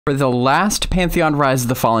For the last Pantheon Rise of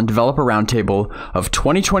the Fallen Developer Roundtable of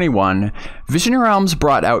 2021, Visionary Realms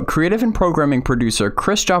brought out creative and programming producer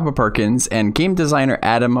Joppa Perkins and game designer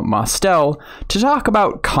Adam Mostel to talk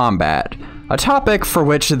about combat, a topic for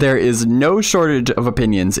which there is no shortage of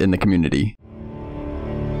opinions in the community.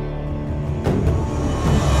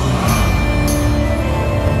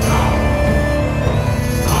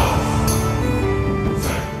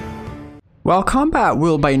 While combat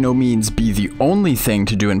will by no means be the only thing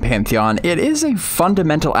to do in Pantheon, it is a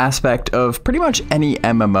fundamental aspect of pretty much any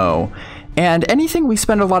MMO, and anything we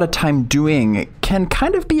spend a lot of time doing can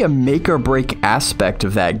kind of be a make or break aspect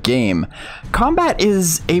of that game. Combat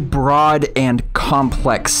is a broad and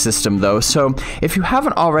complex system though, so if you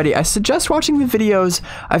haven't already, I suggest watching the videos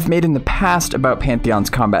I've made in the past about Pantheon's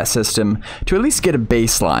combat system to at least get a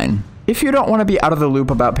baseline. If you don't want to be out of the loop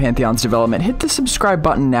about Pantheon's development, hit the subscribe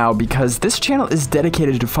button now because this channel is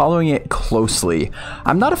dedicated to following it closely.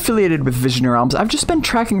 I'm not affiliated with Visionary Realms, I've just been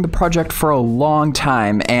tracking the project for a long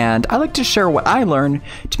time, and I like to share what I learn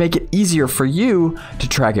to make it easier for you to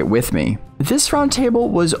track it with me. This roundtable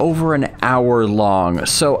was over an hour long,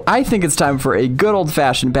 so I think it's time for a good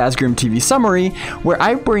old-fashioned BazgrimTV summary where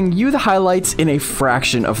I bring you the highlights in a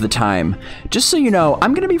fraction of the time. Just so you know,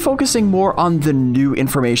 I'm going to be focusing more on the new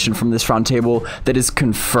information from this roundtable that is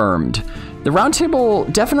confirmed. The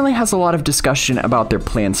roundtable definitely has a lot of discussion about their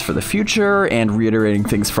plans for the future and reiterating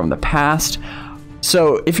things from the past.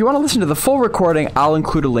 So if you want to listen to the full recording, I'll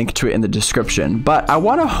include a link to it in the description, but I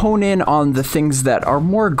want to hone in on the things that are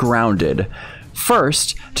more grounded.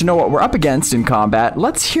 First, to know what we're up against in combat,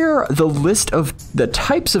 let's hear the list of the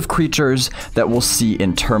types of creatures that we'll see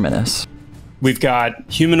in Terminus. We've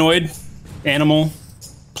got humanoid, animal,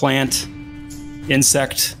 plant,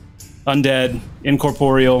 insect, undead,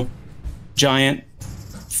 incorporeal, giant,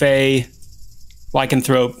 fey,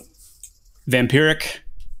 lycanthrope, vampiric,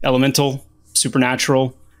 elemental,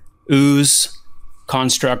 supernatural, ooze,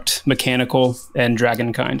 construct, mechanical, and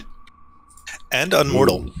dragonkind. And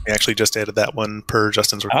unmortal. We actually just added that one per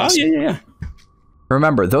Justin's request. Oh, yeah.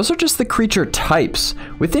 Remember, those are just the creature types.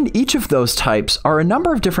 Within each of those types are a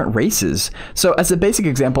number of different races. So as a basic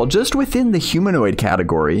example, just within the humanoid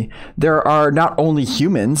category, there are not only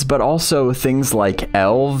humans, but also things like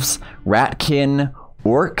elves, ratkin,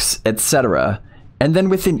 orcs, etc. And then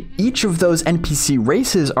within each of those NPC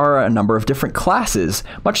races are a number of different classes,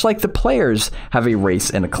 much like the players have a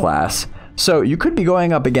race and a class. So you could be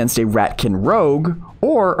going up against a ratkin rogue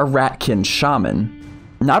or a ratkin shaman.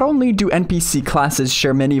 Not only do NPC classes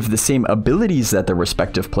share many of the same abilities that their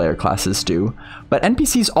respective player classes do, but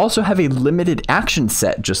NPCs also have a limited action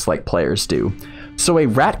set just like players do. So a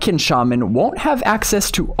ratkin shaman won't have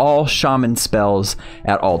access to all shaman spells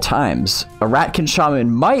at all times. A ratkin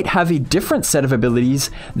shaman might have a different set of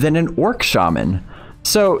abilities than an orc shaman.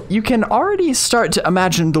 So you can already start to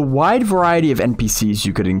imagine the wide variety of NPCs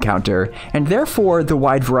you could encounter, and therefore the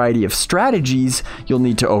wide variety of strategies you'll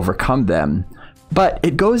need to overcome them. But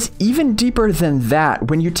it goes even deeper than that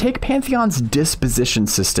when you take Pantheon's disposition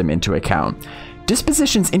system into account.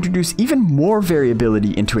 Dispositions introduce even more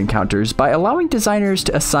variability into encounters by allowing designers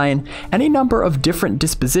to assign any number of different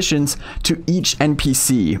dispositions to each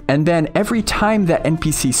NPC, and then every time that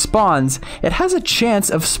NPC spawns, it has a chance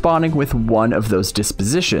of spawning with one of those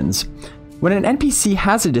dispositions. When an NPC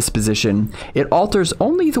has a disposition, it alters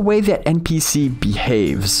only the way that NPC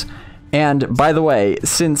behaves. And by the way,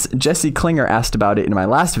 since Jesse Klinger asked about it in my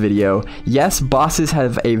last video, yes, bosses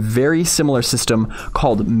have a very similar system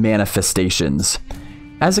called manifestations.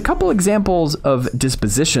 As a couple examples of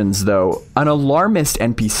dispositions though, an alarmist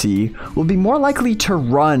NPC will be more likely to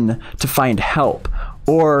run to find help,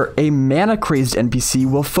 or a mana-crazed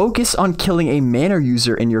NPC will focus on killing a mana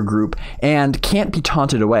user in your group and can't be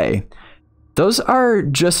taunted away. Those are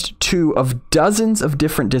just two of dozens of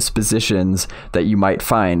different dispositions that you might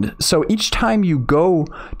find. So each time you go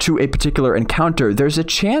to a particular encounter, there's a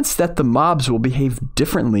chance that the mobs will behave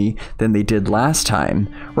differently than they did last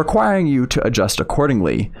time, requiring you to adjust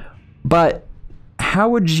accordingly. But how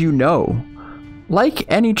would you know? Like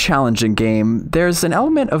any challenging game, there's an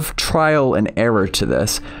element of trial and error to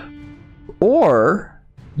this. Or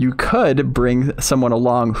you could bring someone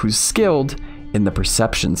along who's skilled in the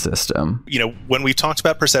perception system. You know, when we've talked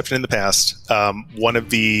about perception in the past, one of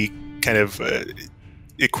the kind of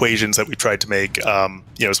equations that we tried to make, you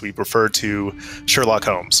know, as we refer to Sherlock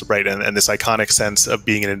Holmes, right? And this iconic sense of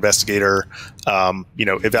being an investigator, you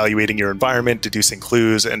know, evaluating your environment, deducing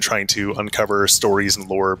clues, and trying to uncover stories and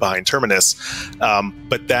lore behind Terminus.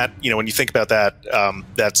 But that, you know, when you think about that,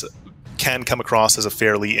 that's can come across as a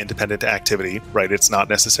fairly independent activity, right? It's not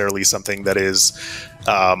necessarily something that is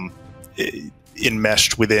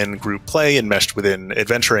enmeshed within group play, enmeshed within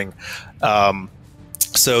adventuring.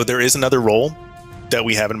 So there is another role that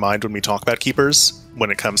we have in mind when we talk about keepers when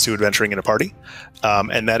it comes to adventuring in a party,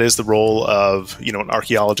 and that is the role of an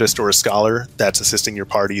archaeologist or a scholar that's assisting your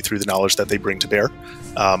party through the knowledge that they bring to bear.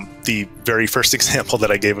 The very first example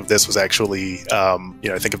that I gave of this was actually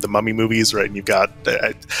I think of the Mummy movies, right? And you've got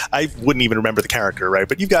I wouldn't even remember the character, right?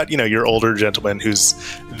 But you've got your older gentleman who's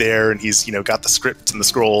there, and he's got the scripts and the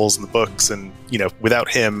scrolls and the books, and without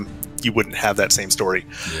him you wouldn't have that same story.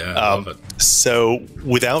 Yeah, I love it. So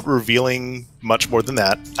without revealing much more than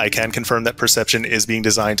that, I can confirm that perception is being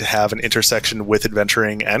designed to have an intersection with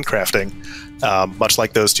adventuring and crafting, much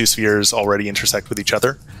like those two spheres already intersect with each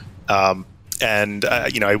other. I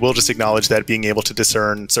will just acknowledge that being able to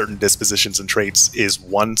discern certain dispositions and traits is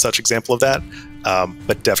one such example of that,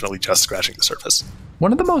 but definitely just scratching the surface.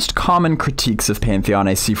 One of the most common critiques of Pantheon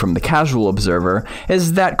I see from the casual observer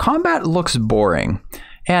is that combat looks boring.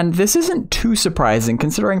 And this isn't too surprising,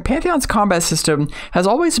 considering Pantheon's combat system has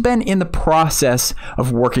always been in the process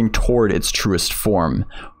of working toward its truest form.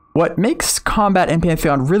 What makes combat in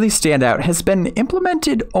Pantheon really stand out has been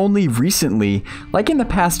implemented only recently, like in the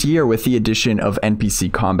past year with the addition of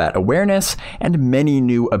NPC combat awareness and many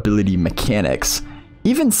new ability mechanics.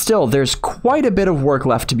 Even still, there's quite a bit of work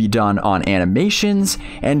left to be done on animations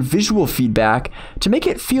and visual feedback to make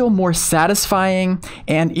it feel more satisfying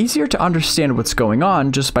and easier to understand what's going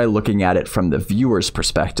on just by looking at it from the viewer's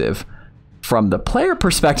perspective. From the player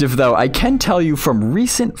perspective, though, I can tell you from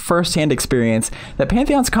recent first-hand experience that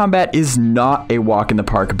Pantheon's combat is not a walk in the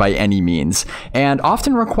park by any means, and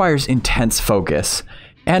often requires intense focus.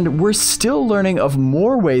 And we're still learning of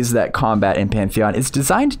more ways that combat in Pantheon is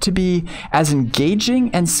designed to be as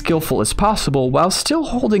engaging and skillful as possible while still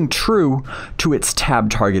holding true to its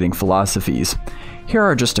tab targeting philosophies. Here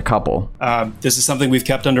are just a couple. This is something we've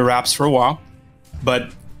kept under wraps for a while,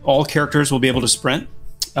 but all characters will be able to sprint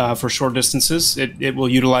for short distances. It will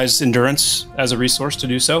utilize endurance as a resource to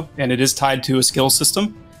do so, and it is tied to a skill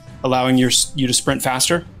system, allowing you to sprint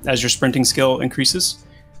faster as your sprinting skill increases.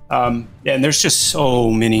 And there's just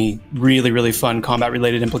so many really, really fun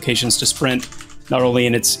combat-related implications to sprint, not only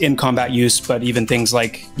in its in-combat use, but even things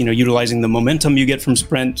like utilizing the momentum you get from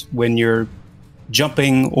sprint when you're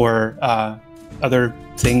jumping, or other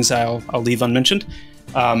things I'll leave unmentioned.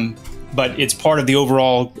 But it's part of the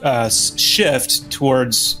overall shift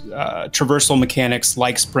towards traversal mechanics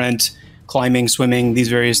like sprint, climbing, swimming, these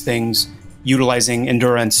various things, utilizing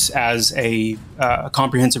endurance as a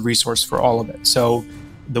comprehensive resource for all of it. So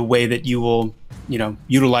the way that you will,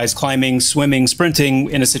 utilize climbing, swimming, sprinting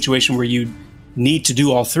in a situation where you need to do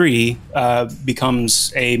all three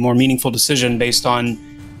becomes a more meaningful decision based on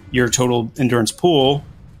your total endurance pool,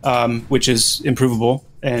 which is improvable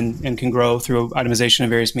and can grow through itemization of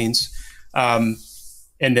various means. And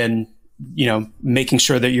then, making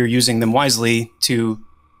sure that you're using them wisely to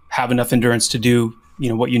have enough endurance to do,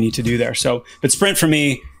 what you need to do there. So, but sprint for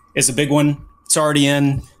me is a big one. It's already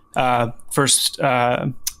in. First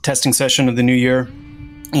testing session of the new year.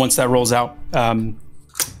 Once that rolls out,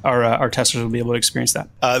 our testers will be able to experience that.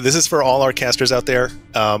 This is for all our casters out there.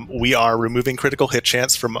 We are removing critical hit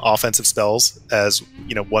chance from offensive spells as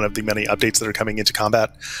one of the many updates that are coming into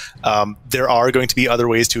combat. There are going to be other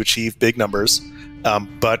ways to achieve big numbers,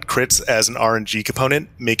 but crits as an RNG component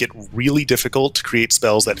make it really difficult to create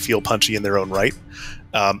spells that feel punchy in their own right.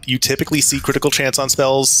 You typically see critical chance on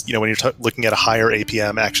spells, when you're looking at a higher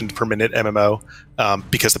APM, action per minute MMO,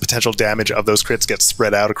 because the potential damage of those crits gets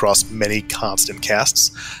spread out across many constant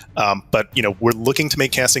casts. But we're looking to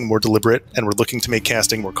make casting more deliberate, and we're looking to make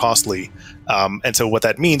casting more costly. And so what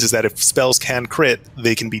that means is that if spells can crit,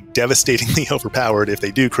 they can be devastatingly overpowered if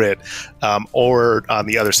they do crit. Or on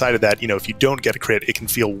the other side of that, if you don't get a crit, it can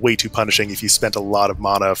feel way too punishing if you spent a lot of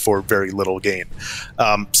mana for very little gain.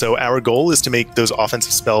 So our goal is to make those offensive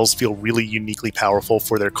spells feel really uniquely powerful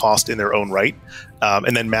for their cost in their own right.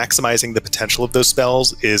 And then maximizing the potential of those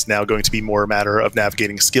spells is now going to be more a matter of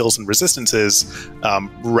navigating skills and resistances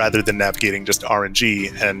rather than navigating just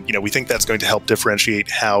RNG. And we think that's going to help differentiate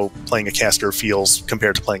how playing a caster feels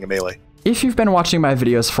compared to playing a melee. If you've been watching my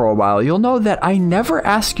videos for a while, you'll know that I never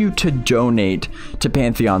ask you to donate to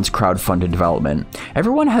Pantheon's crowdfunded development.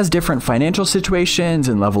 Everyone has different financial situations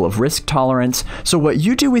and level of risk tolerance, so what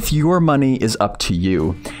you do with your money is up to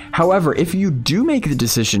you. However, if you do make the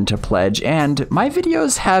decision to pledge, and my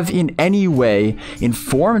videos have in any way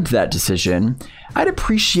informed that decision, I'd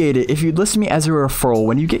appreciate it if you'd list me as a referral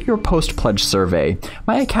when you get your post-pledge survey.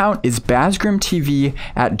 My account is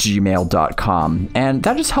BazgrimTV@gmail.com, and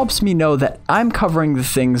that just helps me know that I'm covering the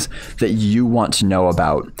things that you want to know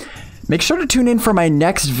about. Make sure to tune in for my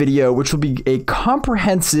next video, which will be a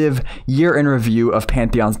comprehensive year in review of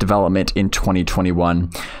Pantheon's development in 2021.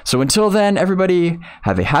 So until then, everybody,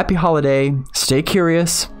 have a happy holiday, stay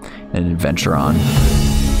curious, and adventure on.